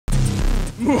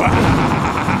We are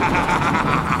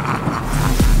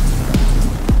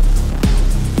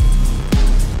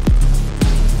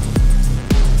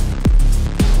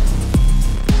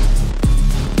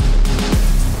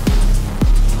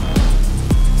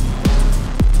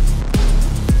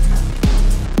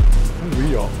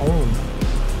on.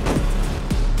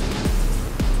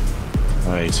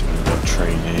 Right, so we've got a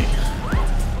trainee.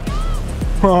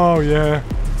 Oh yeah.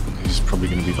 He's probably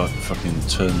going to be like the fucking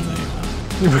Terminator.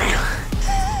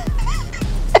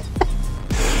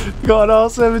 Got an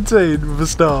R17 with a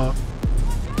star.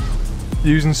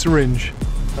 Using syringe.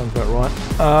 Sounds about right.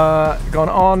 Got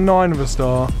an R9 with a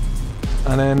star.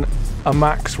 And then a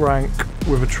max rank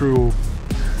with a true orb.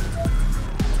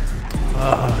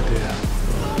 Oh dear.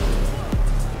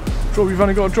 Sure, we've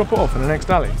only got to drop it off in the next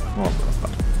alley. What the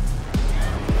fuck?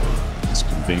 It's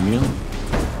convenient.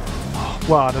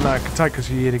 Well, I don't know, it could take us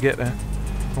a year to get there.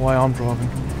 The way I'm driving.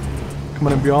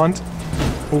 Coming in behind.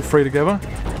 All three together.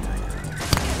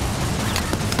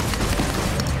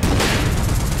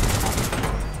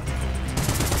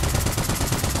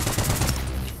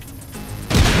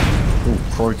 Oh,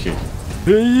 crikey.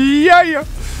 Yeah!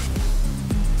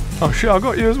 Oh shit, I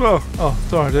got you as well. Oh,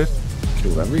 sorry dude.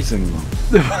 Killed everything, man.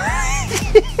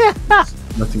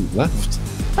 Nothing left.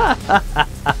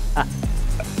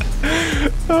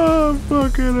 Oh,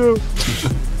 fucking hell.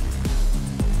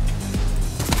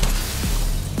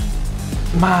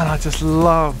 Man, I just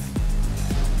love...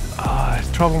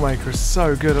 Troublemaker is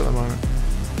so good at the moment.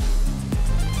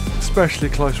 Especially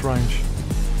close range.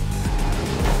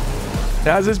 It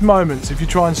has its moments if you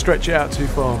try and stretch it out too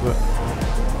far, but...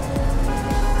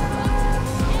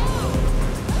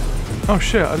 Oh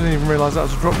shit, I didn't even realise that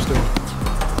was a drop still.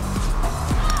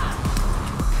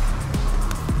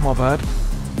 My bad.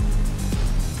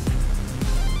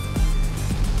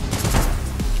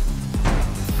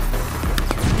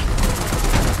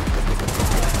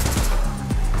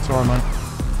 Sorry, man.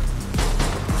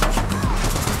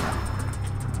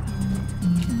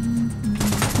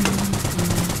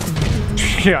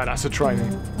 Yeah, that's a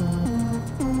trainee.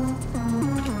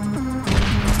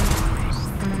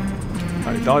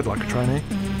 Oh, he died like a trainee.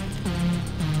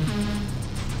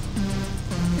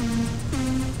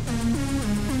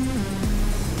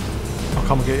 I'll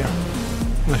come and get you.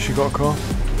 Unless you got a car.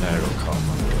 No, I got a car,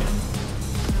 man.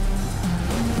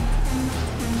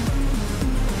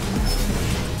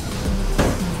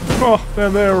 Oh, they're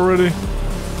there already.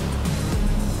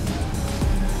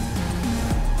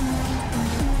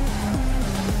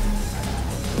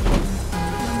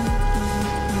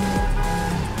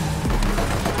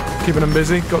 Keeping them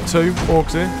busy. Got two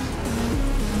orcs here.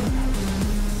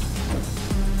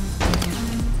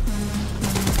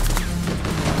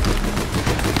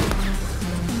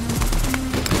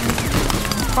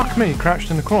 Fuck me, crouched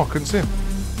in the corner. Couldn't see him.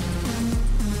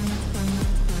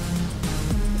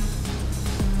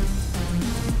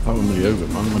 That one really over,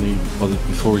 man. When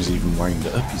before he's even wound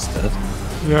it up, he's dead.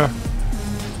 Yeah.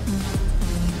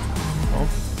 Oh.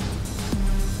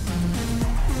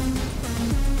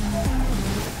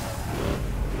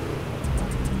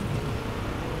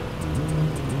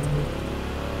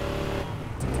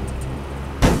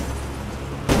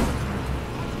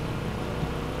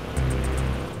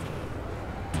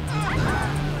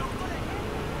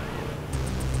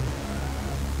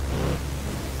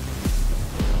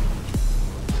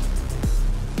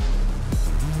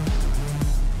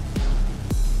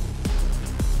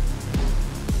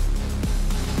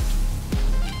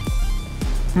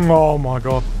 Oh my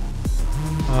god.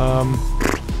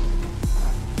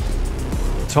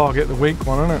 Target the weak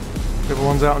one, isn't it? The other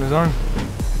one's out on his own.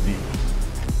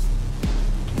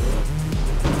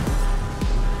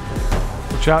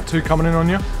 Watch out, two coming in on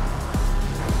you.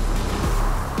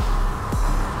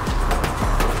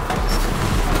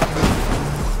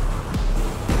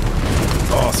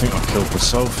 Oh, I think I killed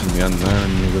myself in the end there,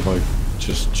 and you were like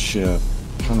just sheer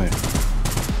panic.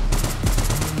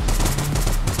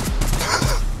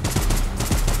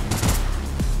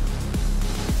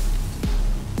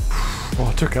 Oh,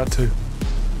 I took out two.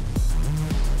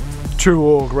 True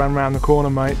org ran round the corner,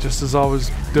 mate, just as I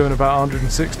was doing about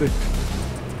 160.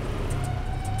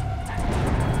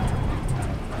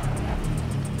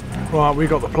 Right, we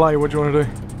got the play. What do you want to do?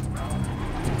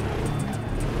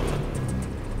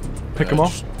 Pick them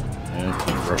off? Yeah,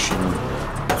 keep rushing them.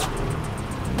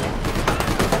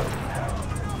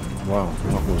 Wow,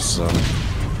 that was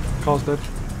Car's dead.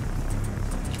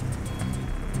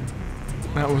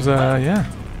 That was, yeah.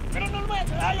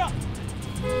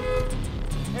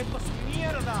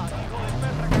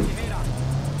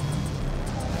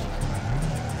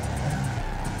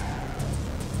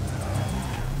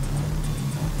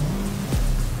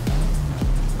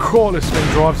 God, this thing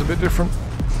drives a bit different.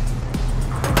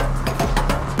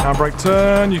 Handbrake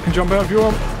turn, you can jump out if you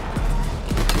want.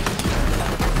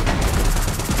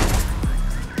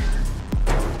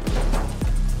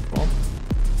 Come on.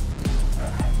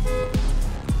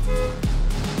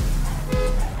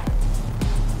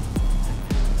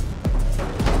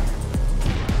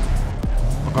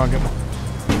 I can't get my...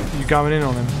 You going in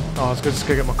on him? Oh, I was just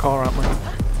gonna get my car out, mate.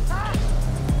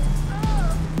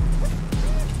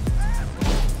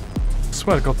 I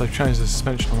swear to God they've changed the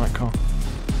suspension on that car.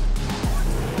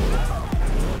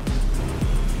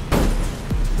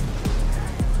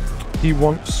 He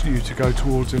wants you to go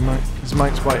towards him, mate. His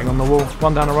mate's waiting on the wall.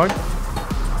 One down the road.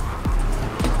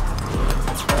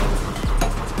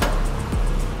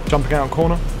 Jumping out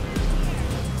corner.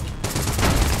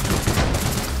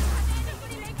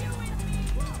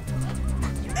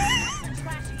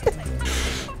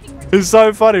 It's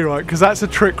so funny, right? Because that's a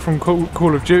trick from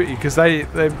Call of Duty. Because they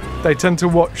tend to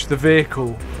watch the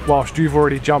vehicle whilst you've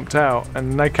already jumped out,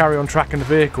 and they carry on tracking the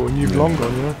vehicle, and you've long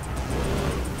gone, you know.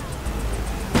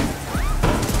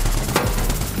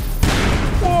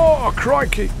 Whoa,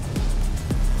 crikey!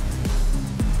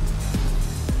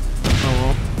 Oh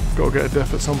well, gotta get a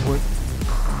death at some point.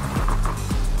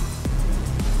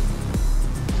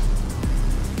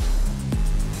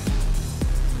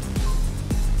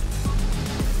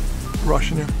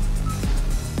 Rushing you.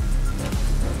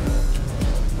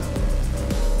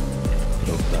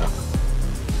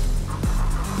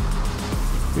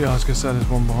 Yeah, I was gonna say there's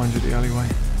one behind you at the alleyway.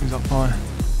 He's up high.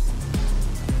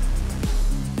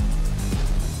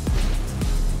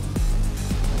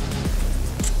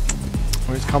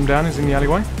 Well, he's come down, he's in the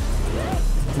alleyway.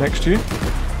 Next to you.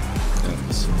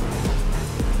 Yes.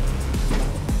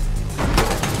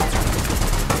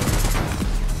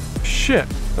 Shit!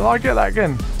 Did I get that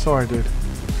again? Sorry, dude.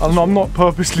 I'm not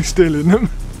purposely stealing them.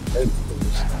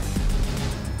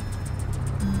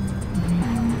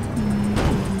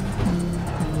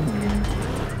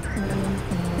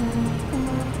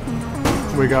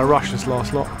 We gotta rush this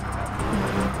last lot.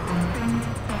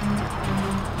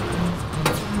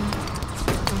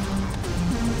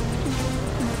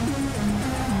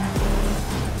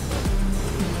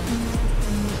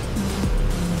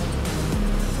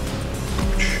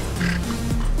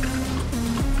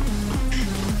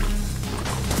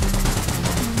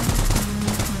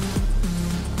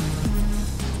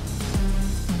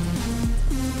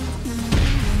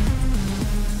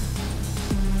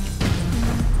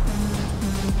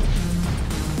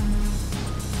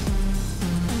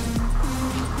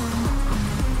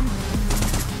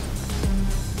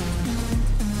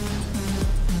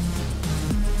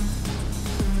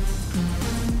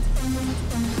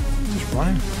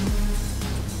 Running.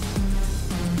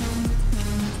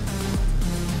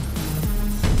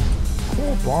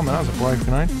 Oh, blimey, that was a brave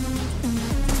grenade.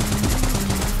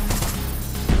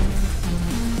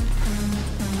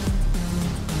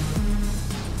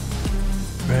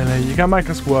 Really? You can make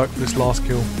us work for this last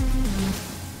kill.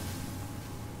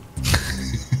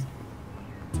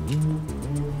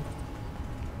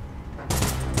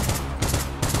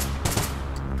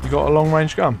 You got a long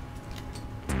range gun?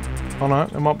 Oh no,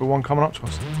 there might be one coming up to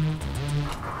us.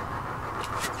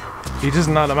 He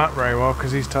doesn't know the map very well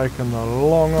because he's taken the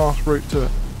long ass route to it.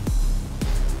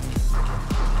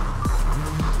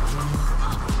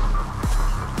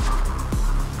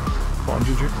 What on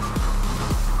GG?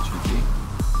 GG.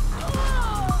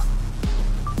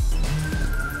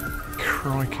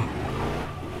 Crikey.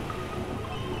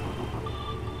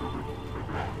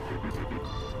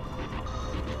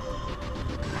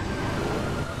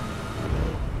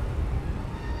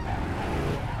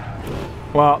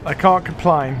 Well, they can't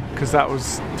complain because that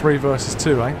was 3 versus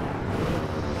 2, eh?